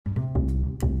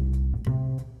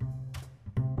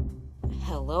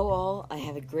Hello all, I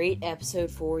have a great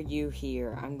episode for you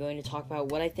here. I'm going to talk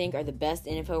about what I think are the best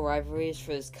NFL rivalries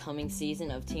for this coming season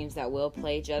of teams that will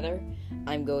play each other.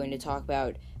 I'm going to talk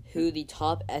about who the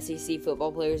top SEC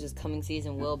football players this coming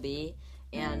season will be,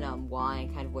 and why,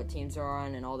 and kind of what teams are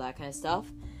on, and all that kind of stuff.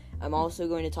 I'm also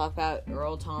going to talk about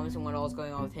Earl Thomas and what all is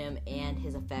going on with him, and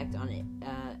his effect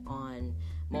on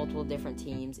multiple different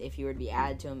teams if he were to be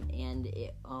added to him, and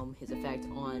his effect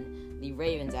on the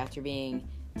Ravens after being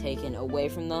taken away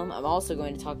from them. I'm also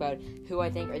going to talk about who I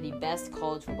think are the best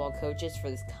college football coaches for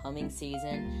this coming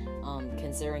season,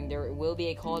 considering there will be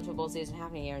a college football season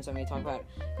happening here, and so I'm going to talk about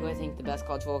who I think the best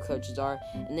college football coaches are.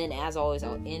 And then, as always,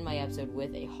 I'll end my episode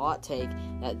with a hot take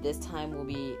that this time will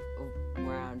be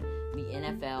around the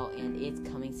NFL and its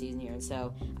coming season here. And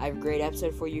so I have a great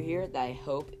episode for you here that I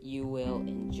hope you will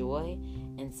enjoy.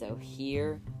 And so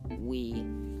here we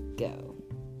go.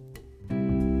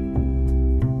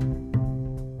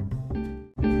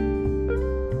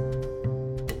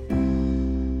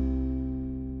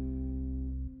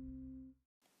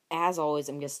 As always,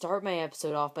 I'm going to start my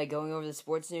episode off by going over the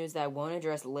sports news that I won't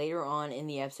address later on in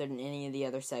the episode in any of the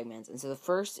other segments. And so the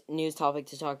first news topic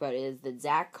to talk about is that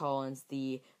Zach Collins,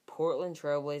 the Portland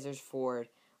Trailblazers forward,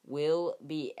 will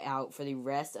be out for the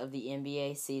rest of the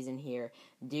NBA season here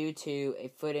due to a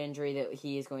foot injury that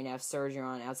he is going to have surgery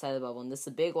on outside the bubble. And this is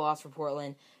a big loss for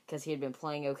Portland because he had been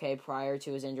playing okay prior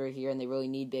to his injury here, and they really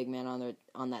need big men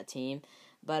on that team.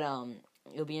 But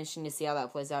it'll be interesting to see how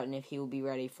that plays out and if he will be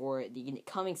ready for the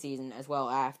coming season as well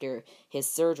after his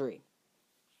surgery.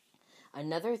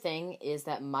 Another thing is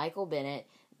that Michael Bennett,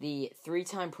 the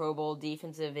three-time Pro Bowl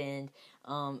defensive end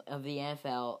of the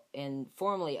NFL and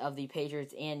formerly of the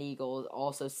Patriots and Eagles,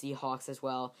 also Seahawks as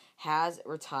well, has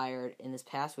retired in this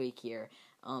past week here.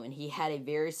 And he had a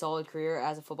very solid career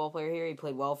as a football player here. He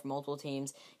played well for multiple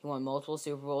teams. He won multiple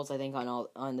Super Bowls, I think,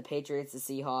 on the Patriots, the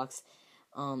Seahawks,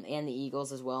 and the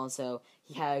Eagles as well. And so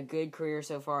he had a good career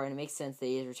so far, and it makes sense that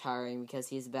he is retiring because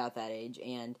he's about that age.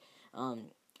 And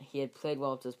he had played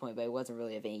well up to this point, but he wasn't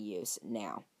really of any use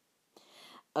now.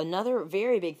 Another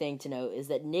very big thing to note is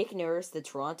that Nick Nurse, the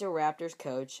Toronto Raptors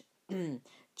coach,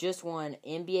 just won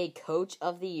NBA Coach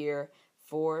of the Year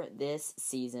for this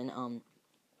season.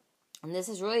 And this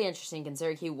is really interesting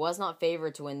considering he was not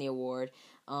favored to win the award,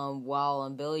 while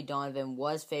Billy Donovan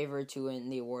was favored to win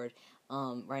the award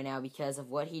right now because of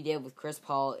what he did with Chris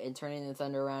Paul in turning the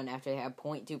Thunder around after they had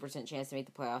 0.2% chance to make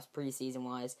the playoffs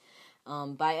preseason-wise.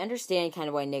 But I understand kind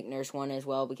of why Nick Nurse won as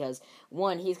well because,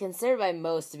 one, he's considered by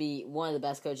most to be one of the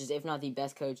best coaches, if not the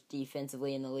best coach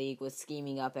defensively in the league, with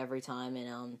scheming up every time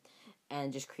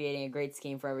and just creating a great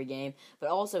scheme for every game.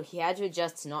 But also, he had to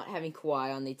adjust to not having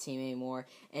Kawhi on the team anymore,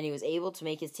 and he was able to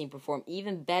make his team perform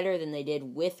even better than they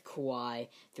did with Kawhi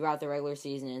throughout the regular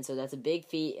season, and so that's a big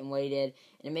feat in what he did,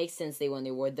 and it makes sense they won the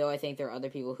award, though I think there are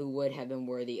other people who would have been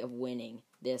worthy of winning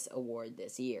this award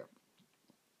this year.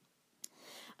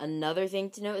 Another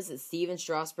thing to note is that Steven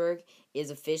Strasburg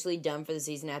is officially done for the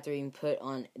season after being put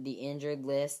on the injured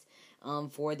list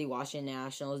for the Washington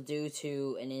Nationals due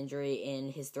to an injury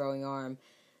in his throwing arm.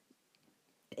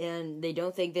 And they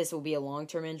don't think this will be a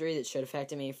long-term injury that should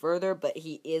affect him any further, but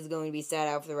he is going to be sat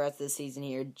out for the rest of the season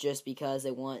here just because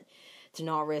they want to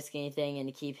not risk anything and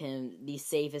to keep him the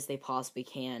safest they possibly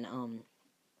can.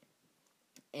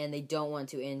 And they don't want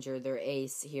to injure their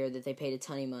ace here that they paid a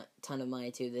ton of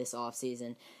money to this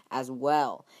offseason as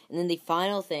well. And then the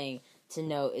final thing to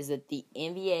note is that the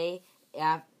NBA,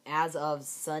 as of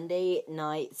Sunday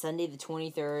night, Sunday the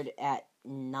 23rd at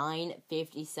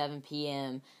 9:57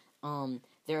 p.m.,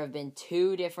 there have been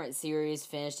two different series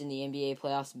finished in the NBA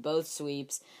playoffs, both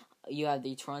sweeps. You have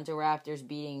the Toronto Raptors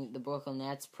beating the Brooklyn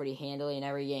Nets pretty handily in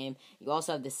every game. You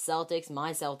also have the Celtics,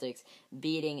 my Celtics,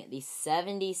 beating the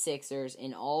 76ers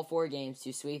in all four games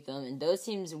to sweep them. And those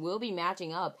teams will be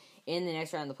matching up in the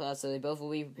next round of the playoffs, so they both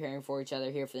will be preparing for each other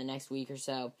here for the next week or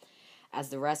so as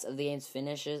the rest of the games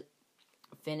finish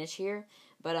here.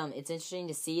 But it's interesting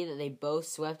to see that they both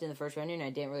swept in the first round, and I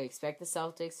didn't really expect the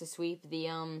Celtics to sweep the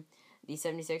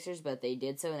 76ers, but they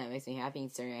did so, and that makes me happy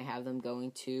considering I have them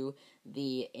going to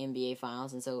the NBA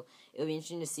Finals. And so it'll be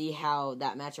interesting to see how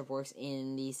that matchup works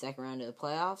in the second round of the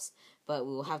playoffs, but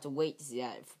we will have to wait to see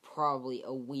that for probably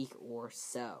a week or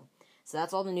so. So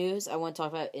that's all the news I want to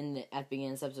talk about at the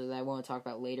beginning of this episode that I want to talk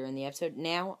about later in the episode.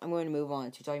 Now I'm going to move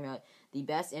on to talking about the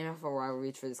best NFL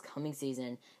rivalries for this coming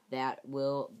season that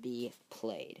will be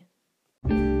played.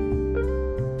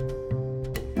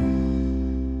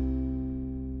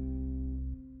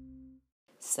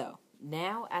 So,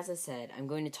 Now, as I said, I'm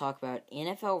going to talk about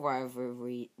NFL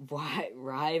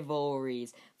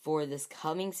rivalries for this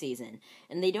coming season.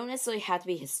 And they don't necessarily have to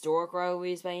be historic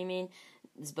rivalries by any means,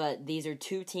 but these are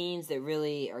two teams that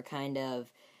really are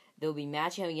they'll be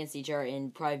matching up against each other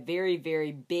in probably very,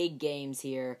 very big games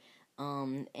here.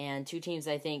 And two teams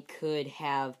I think could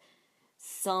have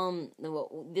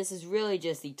this is really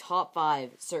just the top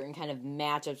 5 certain kind of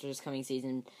matchups for this coming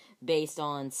season based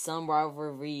on some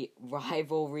rivalry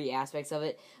aspects of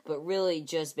it, but really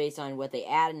just based on what they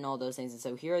add and all those things. And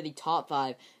so here are the top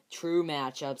 5 true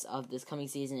matchups of this coming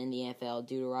season in the NFL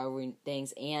due to rivalry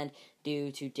things and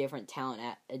due to different talent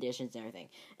additions and everything.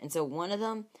 And so one of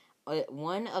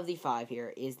the 5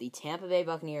 here is the Tampa Bay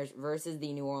Buccaneers versus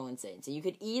the New Orleans Saints. So you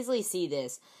could easily see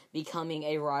this becoming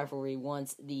a rivalry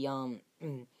once it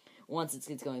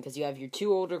gets going, because you have your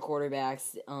 2 older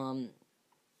quarterbacks,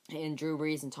 and Drew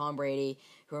Brees and Tom Brady,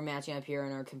 who are matching up here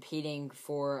and are competing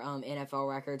for NFL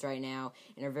records right now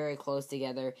and are very close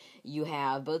together. You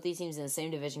have both these teams in the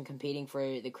same division competing for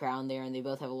the crown there, and they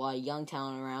both have a lot of young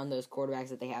talent around those quarterbacks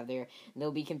that they have there. And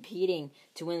they'll be competing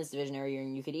to win this division every year,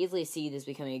 and you could easily see this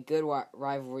becoming a good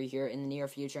rivalry here in the near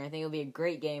future. And I think it'll be a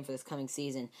great game for this coming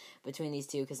season between these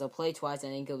two, because they'll play twice,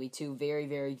 and I think it'll be 2 very,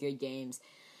 very good games.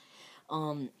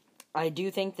 I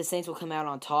do think the Saints will come out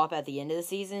on top at the end of the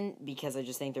season, because I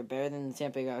just think they're better than the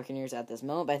Tampa Bay Buccaneers at this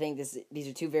moment. But I think these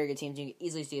are 2 very good teams. You can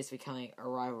easily see this becoming a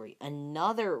rivalry.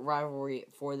 Another rivalry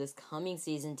for this coming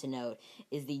season to note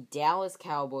is the Dallas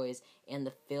Cowboys and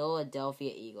the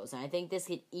Philadelphia Eagles. And I think this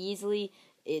could easily...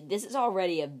 this is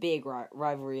already a big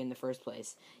rivalry in the first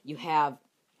place. You have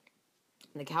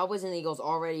the Cowboys and the Eagles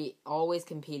always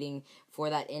competing for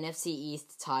that NFC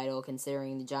East title,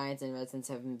 considering the Giants and Redskins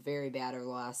have been very bad over the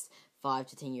last 5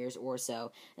 to 10 years or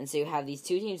so. And so you have these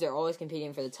 2 teams that are always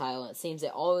competing for the title, and it seems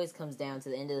it always comes down to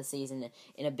the end of the season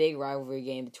in a big rivalry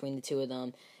game between the 2 of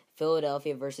them.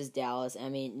 Philadelphia versus Dallas. I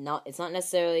mean, it's not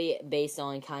necessarily based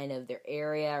on kind of their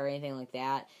area or anything like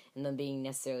that, and them being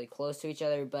necessarily close to each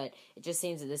other, but it just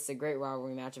seems that this is a great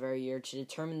rivalry matchup every year to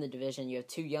determine the division. You have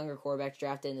 2 younger quarterbacks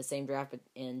drafted in the same draft,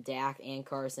 in Dak and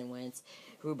Carson Wentz,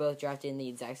 who were both drafted in the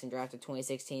exact same draft of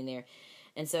 2016 there.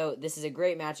 And so this is a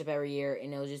great matchup every year,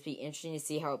 and it'll just be interesting to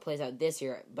see how it plays out this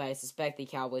year, but I suspect the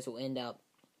Cowboys will end up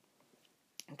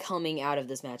coming out of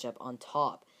this matchup on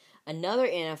top. Another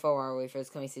NFL rivalry for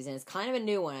this coming season is kind of a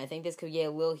new one. I think this could get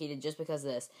a little heated just because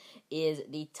of this, is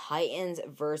the Titans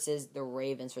versus the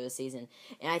Ravens for the season.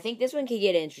 And I think this one could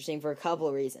get interesting for a couple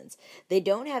of reasons. They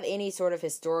don't have any sort of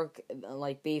historic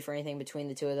beef or anything between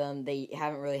the 2 of them. They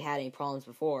haven't really had any problems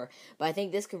before. But I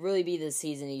think this could really be the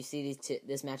season you see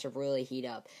this matchup really heat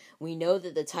up. We know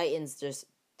that the Titans just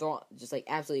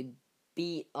absolutely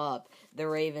beat up the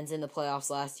Ravens in the playoffs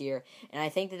last year, and I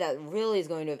think that really is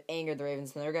going to have angered the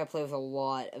Ravens, and they're going to play with a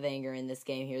lot of anger in this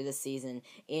game here this season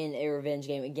in a revenge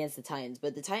game against the Titans.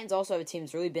 But the Titans also have a team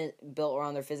that's really been built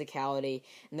around their physicality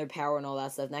and their power and all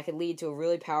that stuff, and that could lead to a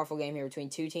really powerful game here between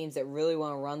 2 teams that really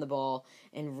want to run the ball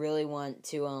and really want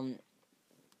to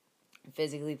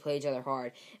physically play each other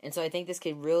hard. And so I think this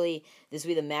will be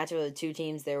the matchup of the 2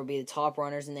 teams that will be the top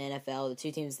runners in the NFL, the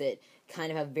 2 teams that kind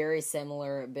of have very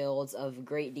similar builds of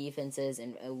great defenses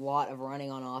and a lot of running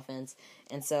on offense.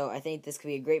 And so I think this could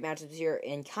be a great matchup this year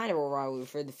and kind of a rivalry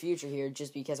for the future here,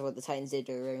 just because of what the Titans did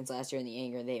to the Ravens last year and the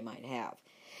anger they might have.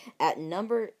 At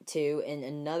number 2, and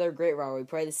another great rivalry,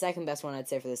 probably the second best one I'd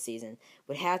say for this season,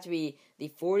 would have to be the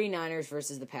 49ers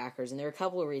versus the Packers. And there are a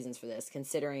couple of reasons for this,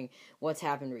 considering what's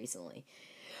happened recently.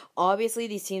 Obviously,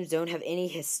 these teams don't have any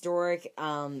historic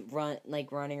running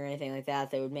or anything like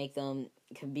that would make them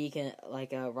be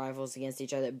rivals against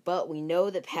each other. But we know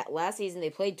that last season they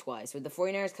played twice, with the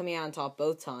 49ers coming out on top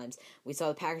both times. We saw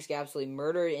the Packers get absolutely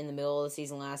murdered in the middle of the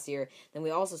season last year. Then we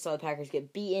also saw the Packers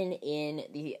get beaten in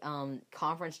the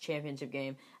conference championship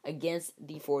game against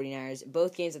the 49ers,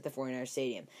 both games at the 49ers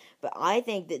stadium. But I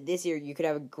think that this year you could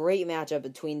have a great matchup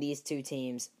between these 2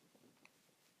 teams.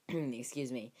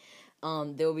 Excuse me.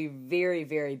 They'll be very,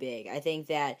 very big. I think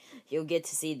that you'll get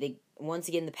to see once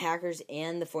again the Packers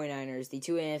and the 49ers, the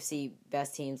 2 NFC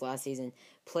best teams last season,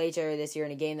 play each other this year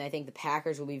in a game that I think the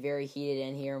Packers will be very heated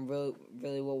in here and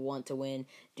really will want to win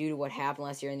due to what happened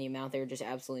last year and the amount they were just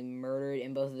absolutely murdered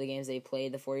in both of the games they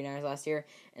played the 49ers last year.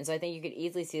 And so I think you could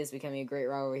easily see this becoming a great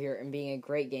rivalry here and being a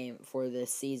great game for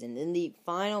this season. Then the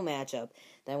final matchup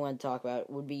that I want to talk about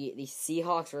would be the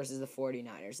Seahawks versus the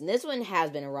 49ers. And this one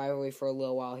has been a rivalry for a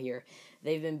little while here.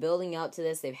 They've been building up to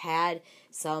this. They've had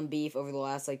some beef over the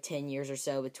last 10 years or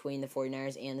so between the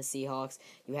 49ers and the Seahawks.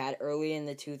 You had early in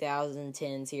the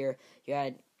 2010s here, you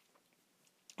had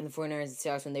the 49ers and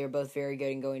Seahawks when they were both very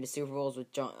good and going to Super Bowls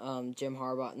with Jim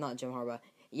Harbaugh, not Jim Harbaugh,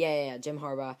 Jim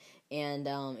Harbaugh and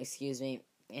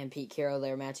and Pete Carroll.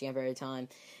 They're matching up every time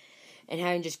and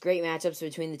having just great matchups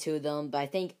between the two of them. But I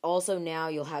think also now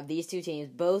you'll have these two teams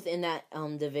both in that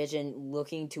division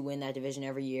looking to win that division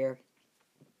every year.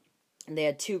 They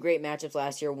had two great matchups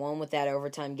last year. One with that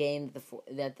overtime game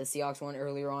that the Seahawks won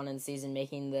earlier on in the season,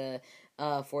 making the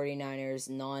 49ers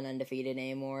non-undefeated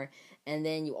anymore. And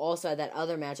then you also had that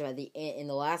other matchup in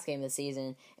the last game of the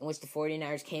season in which the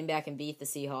 49ers came back and beat the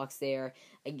Seahawks there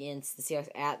against the Seahawks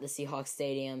at the Seahawks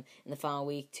Stadium in the final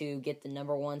week to get the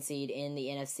number 1 seed in the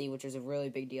NFC, which was a really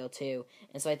big deal too.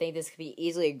 And so I think this could be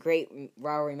easily a great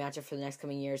rivalry matchup for the next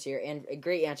coming years here, and a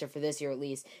great matchup for this year at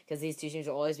least, because these two teams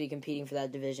will always be competing for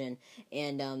that division,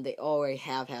 and they already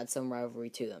have had some rivalry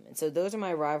to them. And so those are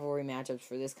my rivalry matchups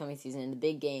for this coming season and the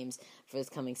big games for this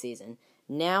coming season.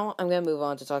 Now I'm going to move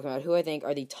on to talking about who I think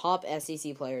are the top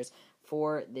SEC players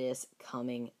for this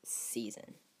coming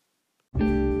season.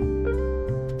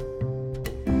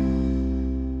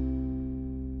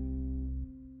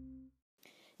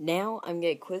 Now I'm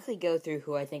going to quickly go through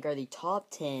who I think are the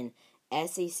top 10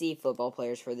 SEC football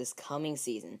players for this coming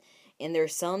season. And there are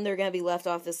some that are going to be left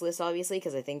off this list, obviously,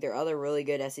 because I think there are other really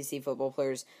good SEC football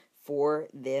players for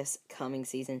this coming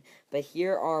season. But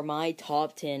here are my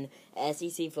top 10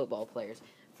 SEC football players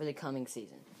for the coming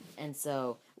season. And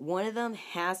so one of them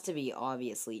has to be,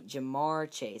 obviously, Ja'Marr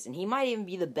Chase. And he might even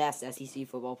be the best SEC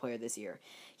football player this year.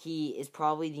 He is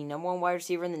probably the number 1 wide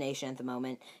receiver in the nation at the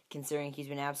moment, considering he's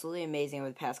been absolutely amazing over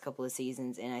the past couple of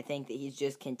seasons. And I think that he's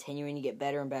just continuing to get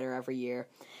better and better every year.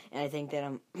 And I think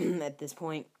that at this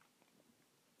point,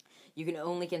 you can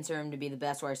only consider him to be the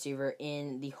best wide receiver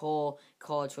in the whole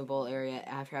college football area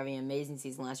after having an amazing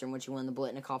season last year in which he won the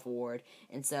Blitnikoff Award.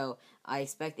 And so I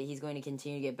expect that he's going to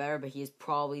continue to get better, but he is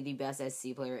probably the best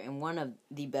SEC player and one of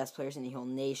the best players in the whole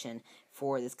nation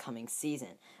for this coming season.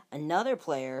 Another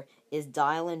player is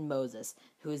Dylan Moses,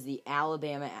 who is the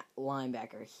Alabama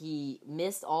linebacker. He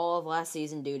missed all of last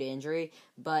season due to injury,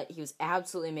 but he was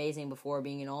absolutely amazing before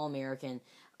being an All-American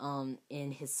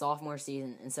in his sophomore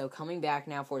season. And so coming back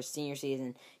now for his senior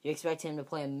season, you expect him to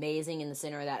play amazing in the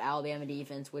center of that Alabama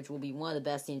defense, which will be one of the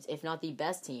best teams, if not the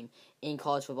best team, in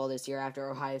college football this year after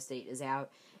Ohio State is out.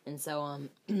 And so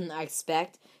I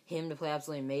expect him to play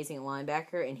absolutely amazing at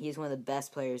linebacker, and he's one of the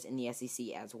best players in the SEC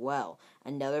as well.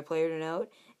 Another player to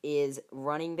note is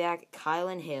running back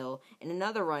Kylan Hill, and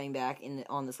another running back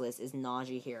on this list is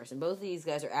Najee Harris. And both of these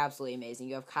guys are absolutely amazing.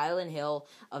 You have Kylan Hill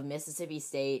of Mississippi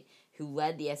State, who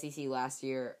led the SEC last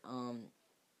year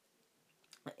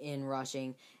in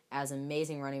rushing as an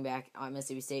amazing running back at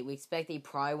Mississippi State. We expect that he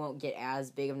probably won't get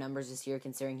as big of numbers this year,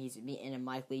 considering he's in a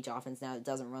Mike Leach offense now that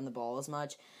doesn't run the ball as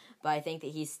much. But I think that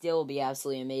he still will be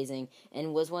absolutely amazing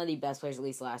and was one of the best players at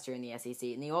least last year in the SEC.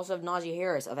 And you also have Najee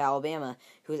Harris of Alabama,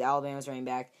 who is Alabama's running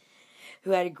back,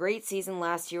 who had a great season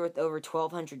last year with over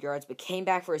 1,200 yards, but came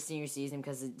back for his senior season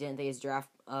because he didn't think his draft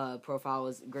profile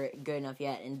was good enough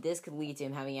yet. And this could lead to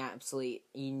him having an absolutely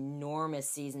enormous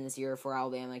season this year for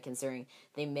Alabama, considering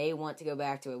they may want to go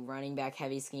back to a running back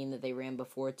heavy scheme that they ran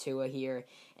before Tua here.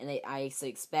 And I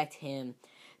expect him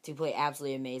to play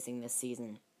absolutely amazing this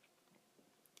season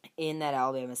in that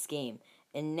Alabama scheme.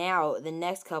 And now the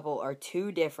next couple are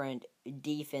two different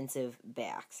defensive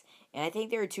backs. And I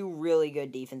think there are two really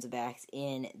good defensive backs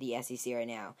in the SEC right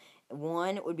now.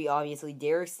 One would be obviously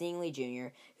Derek Stingley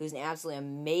Jr., who's an absolutely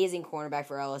amazing cornerback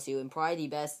for LSU and probably the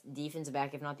best defensive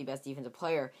back, if not the best defensive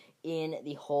player in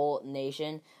the whole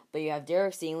nation. But you have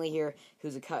Derek Stingley here,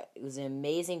 who's an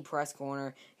amazing press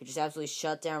corner, who just absolutely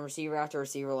shut down receiver after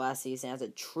receiver last season as a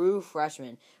true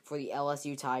freshman for the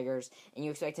LSU Tigers. And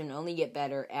you expect him to only get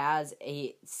better as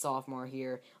a sophomore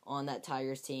here on that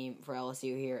Tigers team for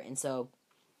LSU here. And so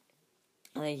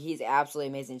I think he's absolutely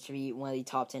amazing to be one of the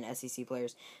top 10 SEC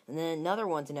players. And then another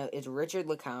one to note is Richard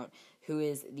LeCounte, who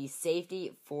is the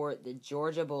safety for the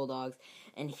Georgia Bulldogs.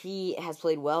 And he has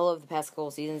played well over the past couple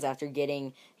of seasons after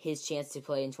getting his chance to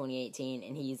play in 2018.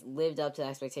 And he's lived up to the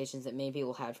expectations that many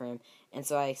people had for him. And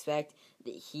so I expect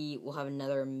that he will have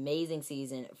another amazing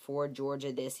season for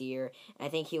Georgia this year. And I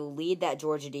think he'll lead that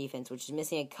Georgia defense, which is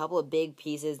missing a couple of big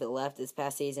pieces that left this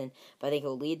past season. But I think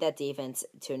he'll lead that defense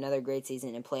to another great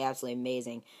season and play absolutely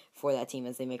amazing for that team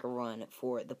as they make a run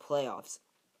for the playoffs.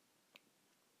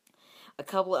 A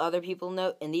couple of other people to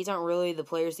note, and these aren't really the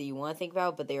players that you want to think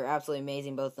about, but they are absolutely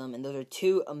amazing, both of them. And those are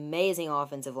two amazing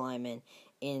offensive linemen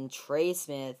in Trey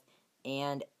Smith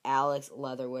and Alex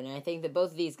Leatherwood. And I think that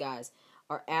both of these guys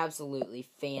are absolutely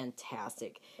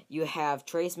fantastic. You have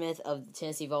Trey Smith of the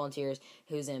Tennessee Volunteers,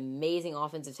 who's an amazing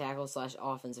offensive tackle /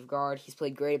 offensive guard. He's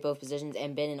played great at both positions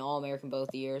and been an All-American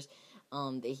both years.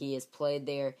 that he has played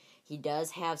there. He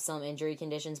does have some injury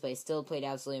conditions, but he still played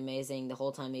absolutely amazing the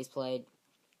whole time he's played.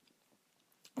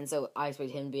 And so I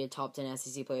expect him to be a top 10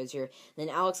 SEC player this year. Then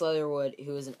Alex Leatherwood,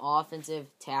 who is an offensive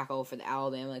tackle for the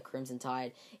Alabama Crimson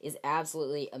Tide, is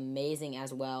absolutely amazing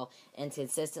as well and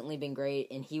consistently been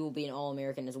great, and he will be an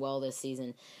All-American as well this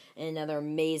season. And another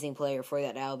amazing player for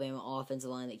that Alabama offensive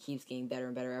line that keeps getting better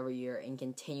and better every year and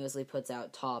continuously puts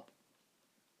out top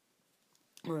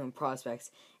prospects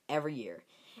every year.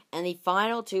 And the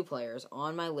final two players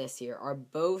on my list here are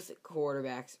both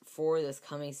quarterbacks for this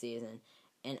coming season.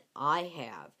 And I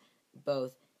have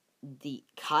both the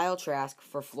Kyle Trask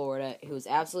for Florida, who was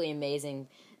absolutely amazing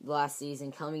last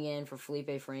season, coming in for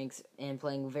Felipe Franks and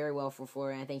playing very well for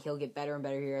Florida. And I think he'll get better and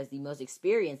better here as the most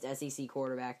experienced SEC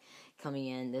quarterback coming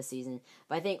in this season.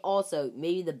 But I think also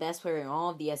maybe the best player in all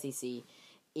of the SEC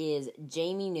is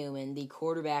Jamie Newman, the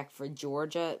quarterback for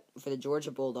Georgia, for the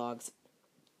Georgia Bulldogs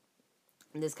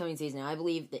this coming season. And I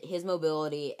believe that his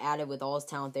mobility, added with all his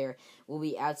talent there, will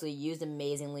be absolutely used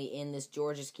amazingly in this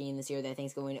Georgia scheme this year that I think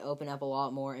is going to open up a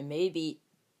lot more and maybe,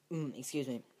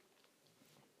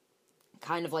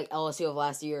 kind of like LSU of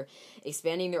last year,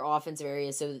 expanding their offensive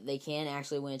areas so that they can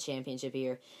actually win a championship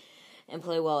here and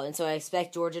play well. And so I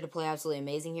expect Georgia to play absolutely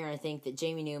amazing here, and I think that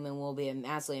Jamie Newman will be an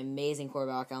absolutely amazing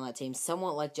quarterback on that team,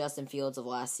 somewhat like Justin Fields of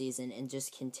last season, and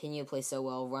just continue to play so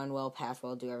well, run well, pass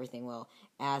well, do everything well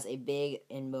as a big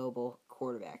and mobile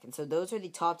quarterback. And so those are the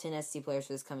top 10 SEC players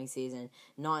for this coming season,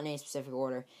 not in any specific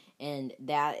order, and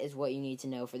that is what you need to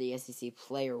know for the SEC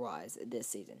player-wise this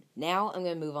season. Now I'm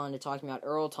going to move on to talking about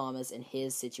Earl Thomas and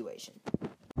his situation.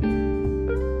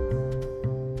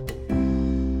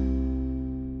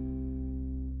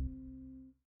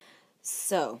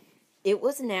 So, it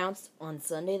was announced on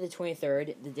Sunday the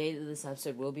 23rd, the day that this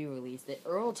episode will be released, that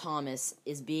Earl Thomas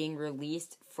is being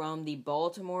released from the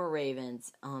Baltimore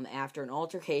Ravens after an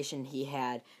altercation he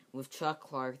had with Chuck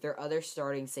Clark, their other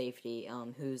starting safety,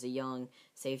 who's a young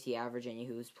safety out of Virginia,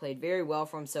 who's played very well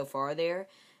for him so far there,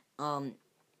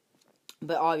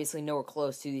 but obviously nowhere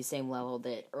close to the same level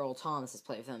that Earl Thomas has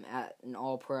played for them at an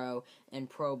All-Pro and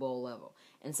Pro Bowl level.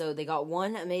 And so they got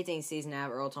one amazing season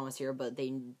out of Earl Thomas here, but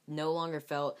they no longer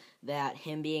felt that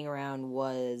him being around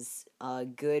was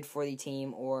good for the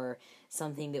team or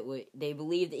something that would. They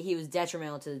believed that he was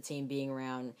detrimental to the team being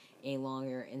around any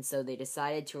longer, and so they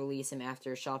decided to release him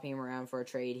after shopping him around for a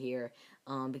trade here,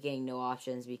 but getting no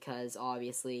options because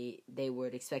obviously they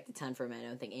would expect a ton from him. I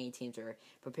don't think any teams are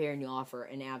preparing to offer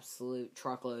an absolute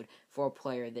truckload for a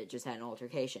player that just had an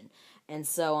altercation. And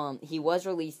so he was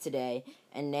released today,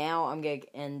 and now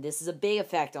and this is a big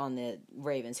effect on the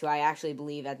Ravens, who I actually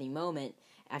believe at the moment,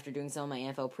 after doing some of my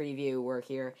NFL preview work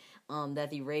here, that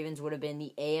the Ravens would have been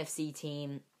the AFC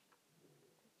team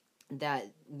that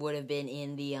would have been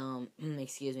in the,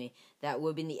 that would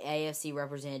have been the AFC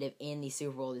representative in the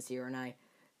Super Bowl this year, and I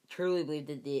truly believe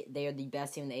that they are the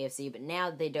best team in the AFC, but now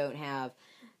that they don't have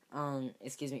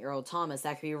Earl Thomas,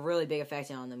 that could be a really big effect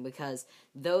on them, because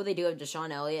though they do have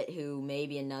Deshaun Elliott, who may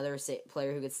be another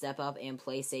player who could step up and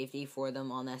play safety for them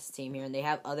on this team here, and they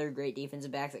have other great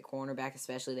defensive backs at cornerback,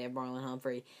 especially they have Marlon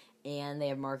Humphrey, and they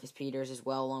have Marcus Peters as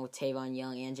well, along with Tavon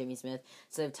Young and Jimmy Smith,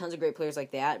 so they have tons of great players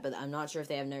like that, but I'm not sure if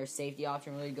they have another safety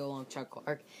option really to go along with Chuck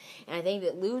Clark, and I think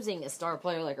that losing a star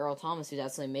player like Earl Thomas, who's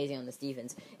absolutely amazing on this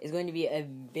defense, is going to be a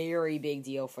very big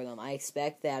deal for them. I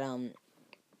expect that,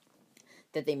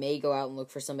 that they may go out and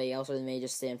look for somebody else, or they may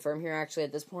just stand firm here, actually,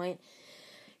 at this point,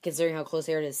 considering how close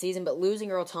they are to the season. But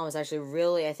losing Earl Thomas actually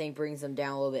really, I think, brings them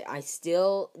down a little bit. I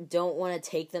still don't want to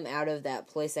take them out of that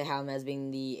place I have them as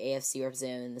being the AFC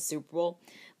representative in the Super Bowl,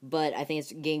 but I think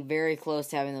it's getting very close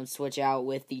to having them switch out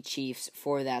with the Chiefs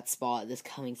for that spot this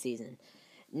coming season.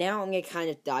 Now I'm going to kind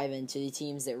of dive into the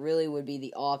teams that really would be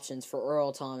the options for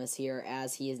Earl Thomas here,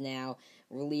 as he is now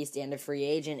released and a free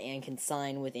agent and can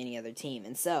sign with any other team.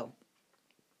 And so,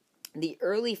 the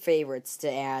early favorites to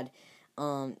add,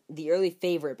 the early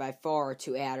favorite by far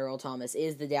to add Earl Thomas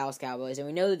is the Dallas Cowboys, and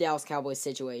we know the Dallas Cowboys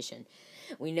situation.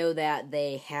 We know that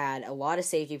they had a lot of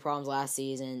safety problems last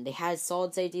season. They had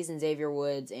solid safeties in Xavier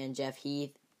Woods and Jeff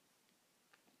Heath.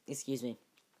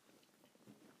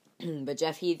 But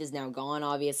Jeff Heath is now gone,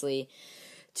 obviously,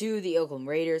 to the Oakland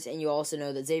Raiders, and you also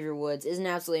know that Xavier Woods isn't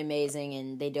absolutely amazing,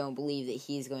 and they don't believe that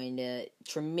he's going to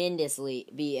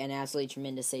be an absolutely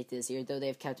tremendous safety this year, though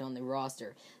they've kept him on the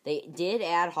roster. They did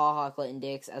add Clinton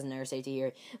Dix as another safety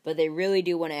here, but they really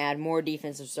do want to add more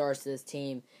defensive stars to this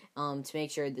team to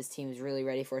make sure this team is really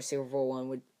ready for a Super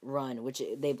Bowl run, which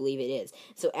they believe it is.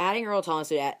 So adding Earl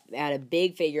Thomas would add a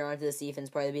big figure onto this defense,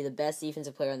 probably be the best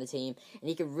defensive player on the team, and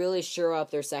he could really shore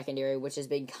up their secondary, which has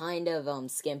been kind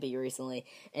of skimpy recently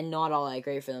and not all that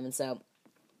great for them. And so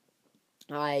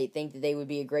I think that they would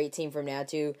be a great team from now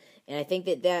to, and I think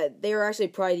that they are actually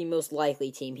probably the most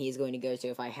likely team he is going to go to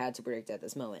if I had to predict at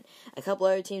this moment. A couple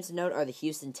other teams to note are the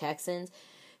Houston Texans,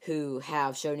 who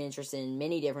have shown interest in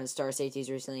many different star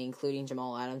safeties recently, including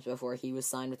Jamal Adams before he was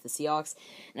signed with the Seahawks.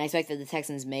 And I expect that the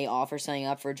Texans may offer signing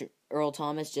up for Earl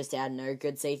Thomas just to add another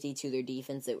good safety to their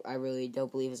defense that I really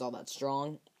don't believe is all that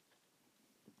strong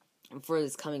for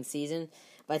this coming season.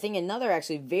 But I think another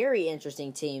actually very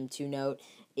interesting team to note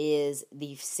is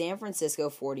the San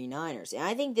Francisco 49ers. And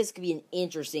I think this could be an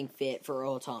interesting fit for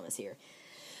Earl Thomas here.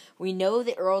 We know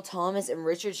that Earl Thomas and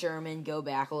Richard Sherman go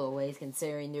back a little ways,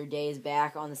 considering their days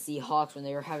back on the Seahawks when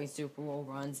they were having Super Bowl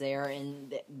runs there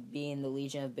and being the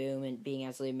Legion of Boom and being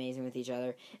absolutely amazing with each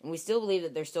other. And we still believe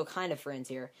that they're still kind of friends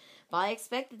here. But I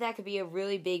expect that could be a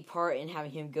really big part in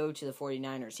having him go to the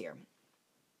 49ers here.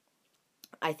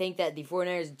 I think that the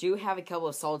 49ers do have a couple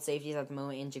of solid safeties at the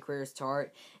moment in Jaquier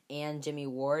Tart and Jimmy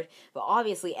Ward, but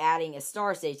obviously adding a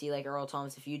star safety like Earl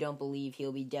Thomas, if you don't believe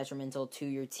he'll be detrimental to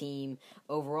your team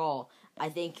overall, I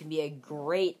think can be a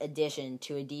great addition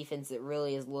to a defense that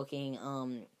really is looking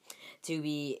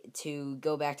to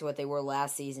go back to what they were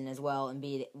last season as well and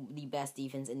be the best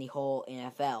defense in the whole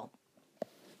NFL.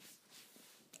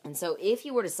 And so if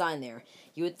you were to sign there,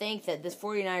 you would think that this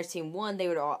 49ers team, one, they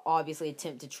would obviously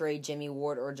attempt to trade Jimmy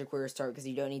Ward or Jaquier Tart because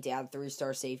you don't need to add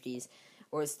 3-star safeties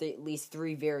or at least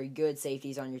 3 very good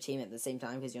safeties on your team at the same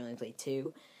time because you only play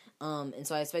 2. And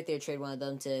so I expect they would trade one of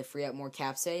them to free up more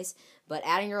cap space. But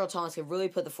adding Earl Thomas could really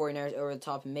put the 49ers over the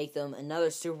top and make them another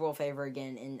Super Bowl favorite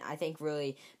again. And I think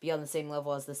really be on the same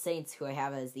level as the Saints, who I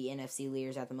have as the NFC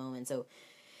leaders at the moment. So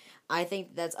I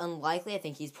think that's unlikely. I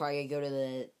think he's probably going to go to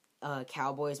the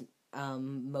Cowboys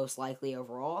most likely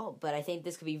overall. But I think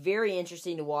this could be very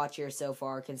interesting to watch here so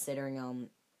far, considering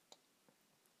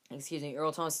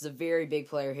Earl Thomas is a very big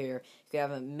player here. He could have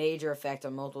a major effect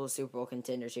on multiple Super Bowl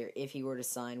contenders here if he were to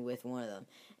sign with one of them.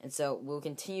 And so we'll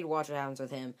continue to watch what happens with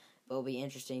him, but it'll be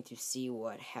interesting to see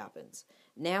what happens.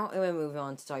 Now I'm going to move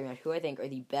on to talking about who I think are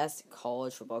the best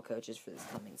college football coaches for this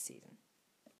coming season.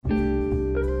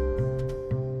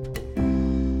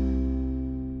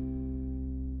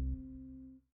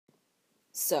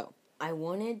 So, I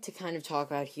wanted to kind of talk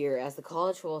about here, as the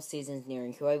college football season is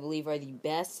nearing, who I believe are the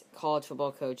best college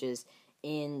football coaches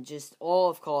in just all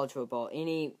of college football.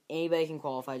 Anybody can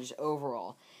qualify, just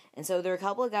overall. And so there are a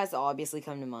couple of guys that obviously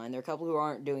come to mind. There are a couple who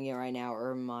aren't doing it right now,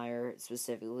 Urban Meyer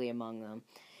specifically among them,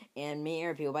 and many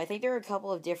other people. But I think there are a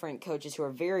couple of different coaches who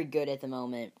are very good at the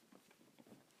moment,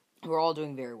 who are all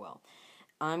doing very well.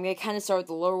 I'm going to kind of start with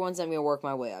the lower ones, I'm going to work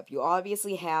my way up. You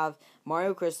obviously have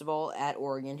Mario Cristobal at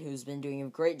Oregon, who's been doing a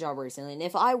great job recently. And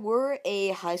if I were a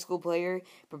high school player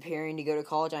preparing to go to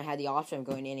college, and I had the option of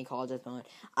going to any college at the moment,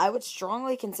 I would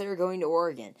strongly consider going to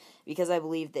Oregon, because I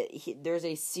believe that there's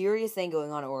a serious thing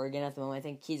going on at Oregon at the moment. I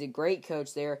think he's a great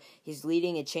coach there. He's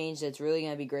leading a change that's really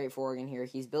going to be great for Oregon here.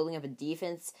 He's building up a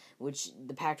defense, which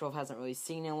the Pac-12 hasn't really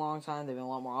seen in a long time. They've been a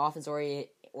lot more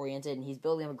offense-oriented, and he's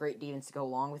building up a great defense to go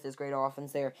along with his great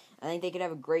offense there. I think they could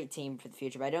have a great team for the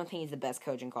future, but I don't think he's the best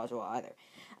coach in college football either.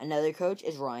 Another coach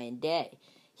is Ryan Day.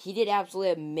 He did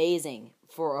absolutely amazing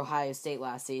for Ohio State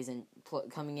last season,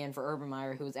 coming in for Urban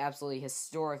Meyer, who was absolutely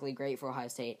historically great for Ohio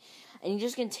State. And he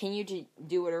just continued to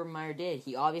do what Urban Meyer did.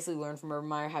 He obviously learned from Urban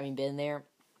Meyer, having been there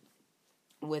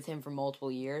with him for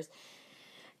multiple years.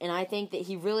 And I think that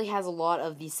he really has a lot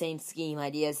of the same scheme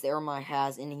ideas that Urban Meyer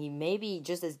has, and he may be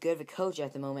just as good of a coach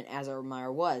at the moment as Urban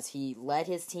Meyer was. He led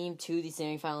his team to the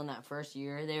semifinal in that first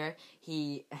year there.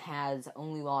 He has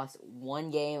only lost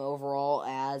one game overall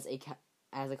as a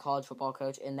college football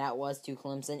coach, and that was to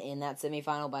Clemson in that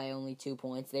semifinal by only 2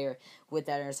 points there with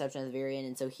that interception at the very end.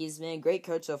 And so he's been a great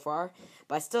coach so far,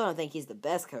 but I still don't think he's the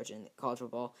best coach in college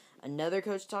football. Another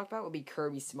coach to talk about would be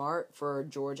Kirby Smart for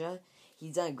Georgia.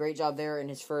 He's done a great job there in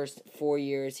his first 4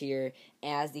 years here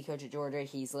as the coach at Georgia.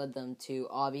 He's led them to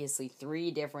obviously 3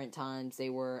 different times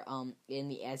they were in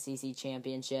the SEC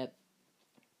championship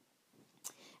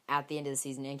at the end of the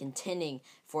season and contending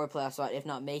for a playoff spot, if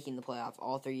not making the playoffs,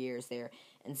 all 3 years there.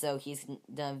 And so he's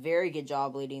done a very good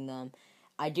job leading them.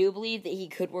 I do believe that he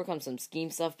could work on some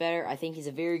scheme stuff better. I think he's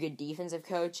a very good defensive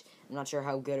coach. I'm not sure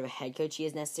how good of a head coach he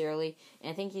is necessarily. And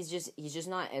I think he's just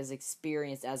not as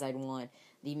experienced as I'd want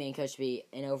the main coach to be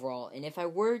in overall. And if I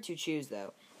were to choose,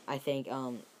 though, I think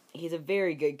he's a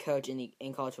very good coach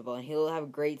in college football, and he'll have a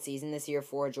great season this year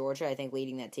for Georgia, I think,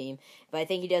 leading that team. But I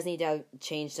think he does need to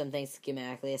change some things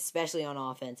schematically, especially on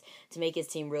offense, to make his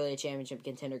team really a championship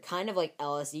contender, kind of like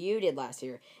LSU did last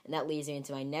year. And that leads me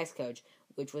into my next coach,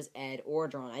 which was Ed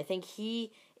Orgeron. I think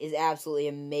he is absolutely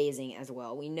amazing as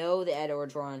well. We know that Ed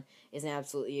Orgeron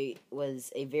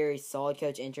was a very solid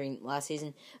coach entering last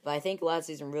season, but I think last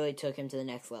season really took him to the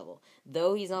next level.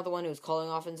 Though he's not the one who was calling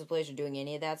offensive plays or doing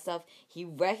any of that stuff, he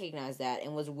recognized that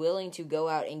and was willing to go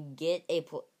out and get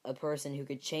a person who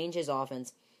could change his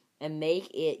offense and make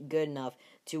it good enough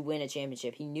to win a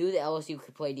championship. He knew that LSU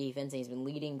could play defense, and he's been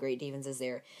leading great defenses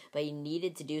there, but he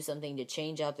needed to do something to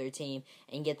change up their team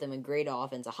and get them a great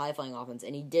offense, a high-flying offense,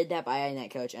 and he did that by adding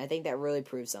that coach, and I think that really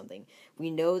proves something.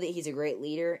 We know that he's a great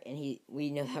leader, and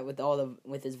we know that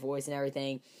with his voice and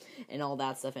everything and all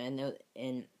that stuff, and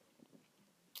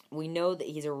we know that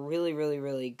he's a really, really,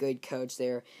 really good coach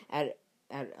there at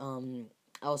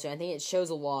LSU. I think it shows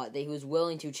a lot that he was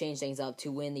willing to change things up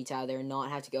to win the title there and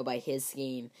not have to go by his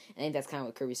scheme. I think that's kind of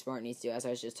what Kirby Smart needs to do, as I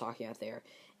was just talking about there.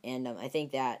 And I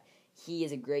think that he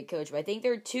is a great coach. But I think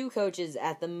there are two coaches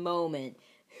at the moment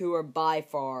who are by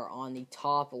far on the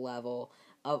top level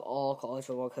of all college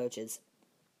football coaches.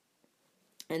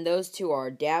 And those two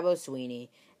are Dabo Swinney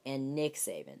and Nick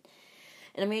Saban.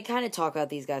 And I'm going to kind of talk about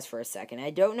these guys for a second. I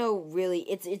don't know really,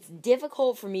 it's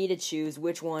difficult for me to choose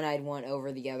which one I'd want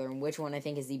over the other and which one I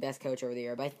think is the best coach over the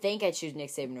year. But I think I'd choose Nick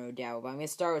Saban over Dabo. But I'm going to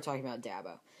start with talking about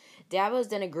Dabo. Dabo's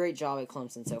done a great job at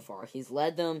Clemson so far. He's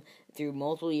led them through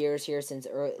multiple years here since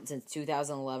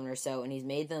 2011 or so, and he's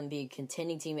made them be a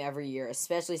contending team every year,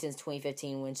 especially since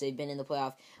 2015, when they've been in the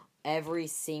playoff every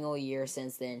single year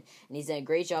since then. And he's done a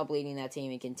great job leading that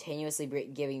team and continuously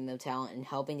giving them talent and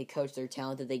helping to coach their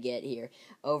talent that they get here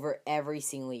over every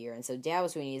single year. And so Dabo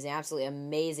Swinney is an absolutely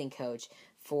amazing coach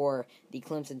for the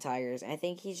Clemson Tigers. And I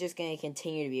think he's just going to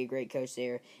continue to be a great coach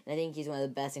there. And I think he's one of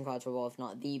the best in college football, if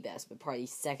not the best, but probably the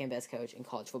second best coach in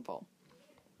college football.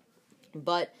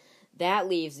 But that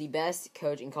leaves the best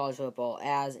coach in college football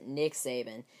as Nick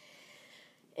Saban.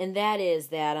 And that is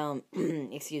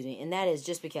and that is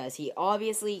just because he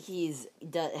obviously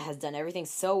has done everything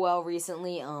so well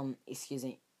recently,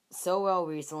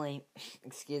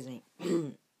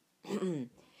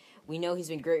 We know he's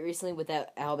been great recently with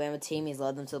that Alabama team. He's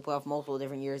led them to the playoff multiple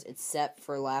different years, except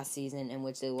for last season, in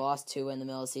which they lost 2 in the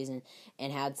middle of the season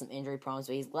and had some injury problems.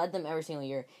 But he's led them every single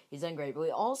year. He's done great. But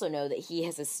we also know that he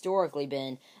has historically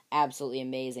been absolutely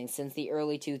amazing since the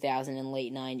early 2000s and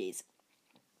late 90s.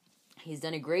 He's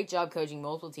done a great job coaching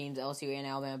multiple teams, LSU and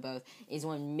Alabama both. He's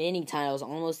won many titles,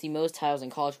 almost the most titles in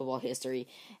college football history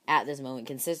at this moment,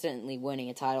 consistently winning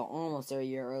a title almost every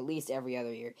year, or at least every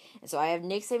other year. And so I have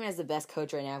Nick Saban as the best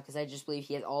coach right now because I just believe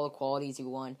he has all the qualities he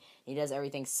won. He does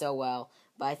everything so well.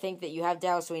 But I think that you have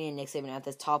Dabo Swinney and Nick Saban at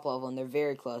this top level, and they're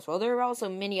very close. Well, there are also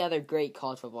many other great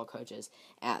college football coaches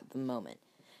at the moment.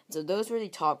 So those were the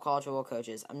top college football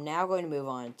coaches. I'm now going to move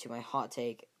on to my hot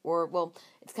take.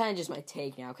 It's kind of just my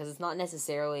take now, because it's not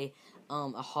necessarily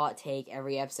a hot take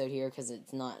every episode here, because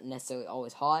it's not necessarily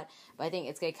always hot, but I think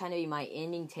it's going to kind of be my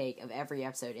ending take of every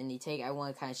episode, and the take I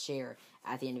want to kind of share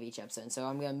at the end of each episode. So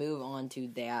I'm going to move on to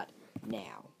that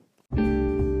now.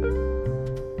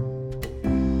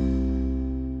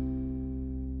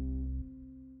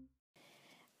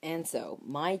 And so,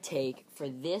 my take for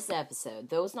this episode,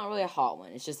 though it's not really a hot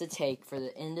one, it's just a take for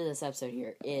the end of this episode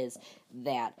here, is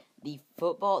that the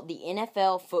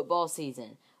NFL football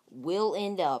season will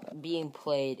end up being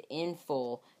played in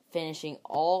full, finishing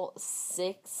all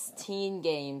 16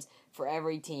 games for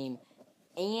every team,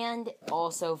 and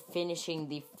also finishing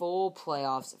the full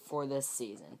playoffs for this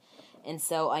season. And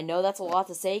so, I know that's a lot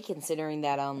to say, considering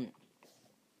that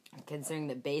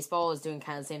baseball is doing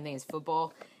kind of the same thing as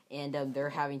football, and they're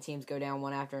having teams go down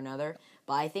one after another.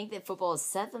 But I think that football has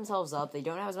set themselves up. They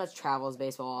don't have as much travel as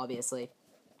baseball, obviously.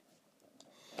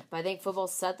 But I think football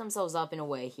set themselves up in a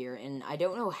way here, and I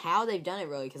don't know how they've done it,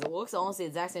 really, because it looks almost the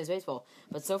exact same as baseball.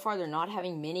 But so far, they're not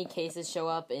having many cases show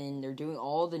up, and they're doing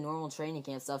all the normal training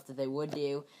camp stuff that they would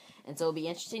do. And so it'll be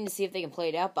interesting to see if they can play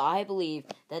it out. But I believe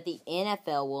that the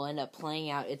NFL will end up playing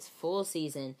out its full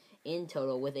season in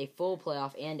total with a full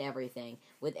playoff and everything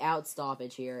without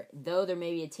stoppage here. Though there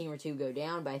may be a team or two go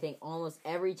down, but I think almost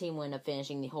every team will end up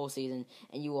finishing the whole season,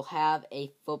 and you will have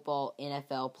a football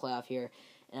NFL playoff here.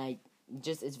 And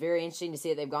it's very interesting to see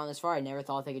that they've gone this far. I never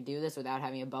thought they could do this without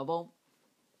having a bubble.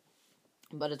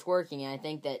 But it's working, and I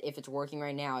think that if it's working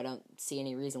right now, I don't see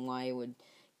any reason why it would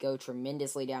go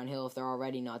tremendously downhill if they're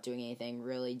already not doing anything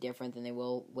really different than they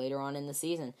will later on in the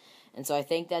season. And so I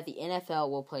think that the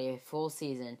NFL will play a full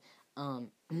season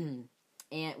and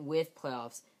with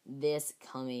playoffs this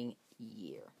coming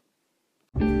year.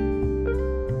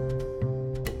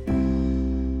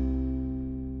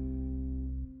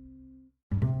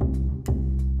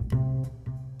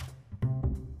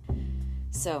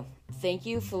 So, thank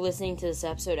you for listening to this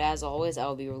episode. As always, I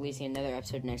will be releasing another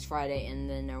episode next Friday, and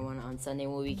then another one on Sunday.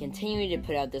 We'll be continuing to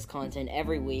put out this content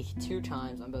every week, 2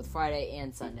 times on both Friday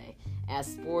and Sunday, as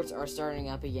sports are starting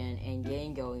up again and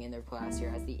getting going in their class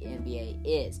here as the NBA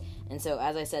is. And so,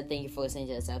 as I said, thank you for listening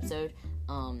to this episode.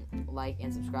 Like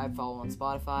and subscribe, follow on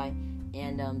Spotify,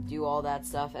 and do all that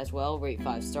stuff as well. Rate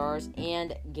 5 stars,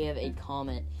 and give a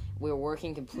comment. We're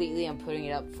working completely on putting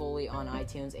it up fully on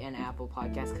iTunes and Apple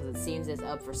Podcasts, because it seems it's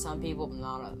up for some people, but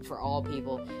not up for all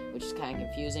people, which is kind of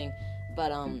confusing.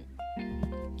 But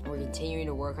we're continuing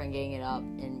to work on getting it up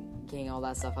and getting all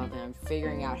that stuff up, and I'm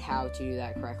figuring out how to do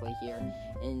that correctly here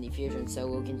in the future. And so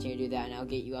we'll continue to do that, and I'll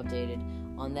get you updated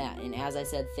on that. And as I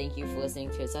said, thank you for listening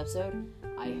to this episode.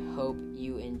 I hope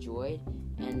you enjoyed,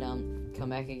 and come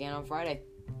back again on Friday.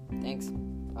 Thanks.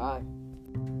 Bye.